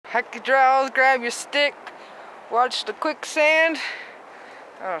Hack your jaws, grab your stick, watch the quicksand.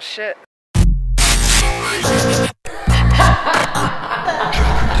 Oh shit.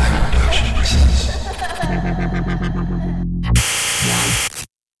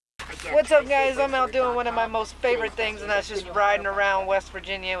 What's up guys, I'm out doing one of my most favorite things, and that's just riding around West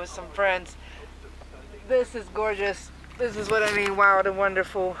Virginia with some friends. This is gorgeous. This is what I mean, wild and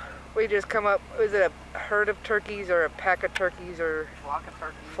wonderful. We just come up, is it a herd of turkeys or a pack of turkeys or flock of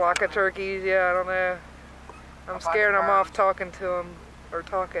turkeys? Flock of turkeys, yeah, I don't know. I'm scared I'm off talking to them, or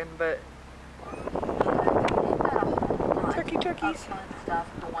talking, but turkeys. Fun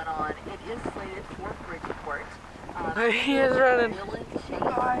stuff going on. It is slated for Bridgeport. He is running.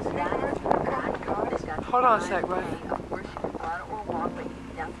 Hold on a sec, bud. Of course, you can run or walk, but you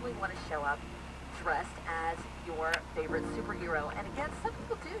definitely want to show up dressed as your favorite superhero. And again, some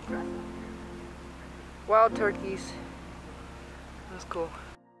people do dress up. Wild turkeys. That's cool.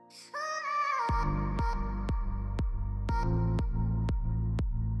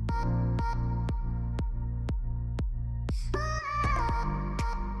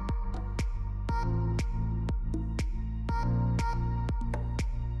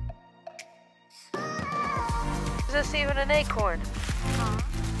 Is this even an acorn?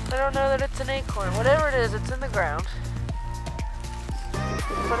 I don't know that it's an acorn. Whatever it is, it's in the ground.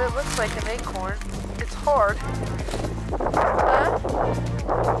 But it looks like an acorn. It's hard. Huh?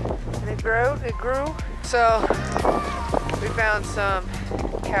 And it grew. So, we found some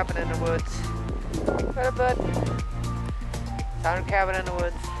cabin in the woods. What a bud. Found a cabin in the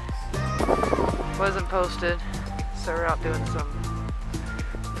woods. Wasn't posted, so we're out doing some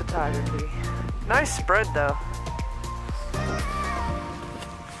photography. Nice spread though.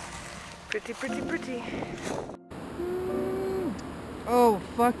 Pretty, pretty, pretty. Oh,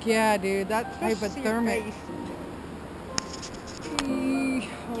 fuck yeah, dude. That hypothermic.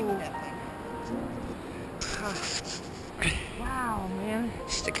 Wow, man.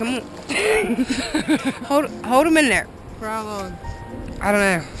 Stick him. hold him in there. For how long? I don't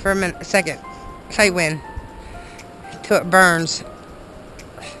know. For a second. That's how you win. Till it burns.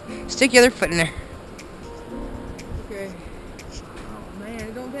 Stick your other foot in there. Okay. Oh man,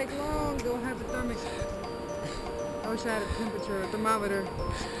 it don't take long to go hypothermic. I wish I had a temperature, a thermometer.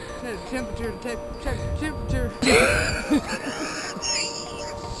 I had a temperature to check the temperature. Yeah.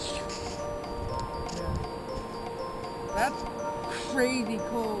 That's crazy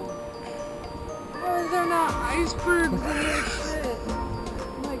cold. Why is there not icebergs in this shit?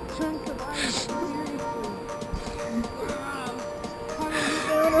 Like chunks of ice, seriously.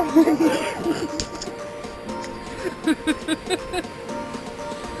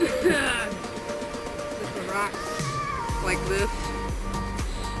 Just a rock like this.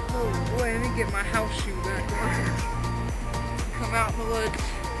 Oh boy, let me get my house shoe back on. Come out in the woods,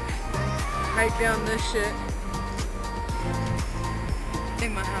 hike down this shit.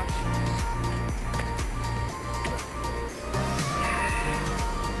 In my house shoes.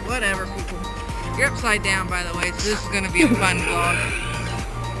 Whatever, people. You're upside down, by the way, so this is going to be a fun vlog.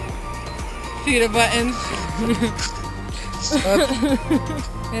 See the buttons?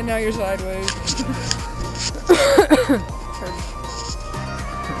 And now you're sideways.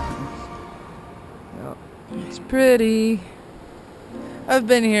 It's pretty. I've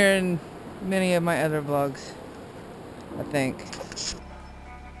been here in many of my other vlogs, I think.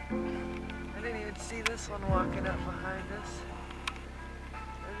 I didn't even see this one walking up behind us.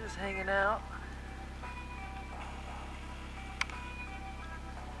 They're just hanging out.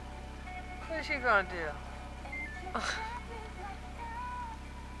 What is she gonna do?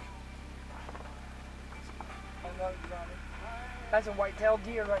 That's a white-tailed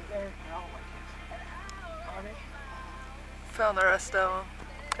deer right there. Found the rest of them.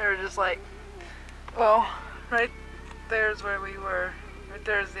 They were just like, well, right there's where we were. Right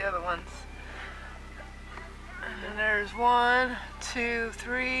there's the other ones. And there's 1, 2,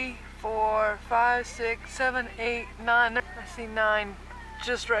 3, 4, 5, 6, 7, 8, 9. I see 9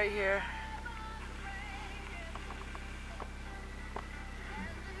 just right here.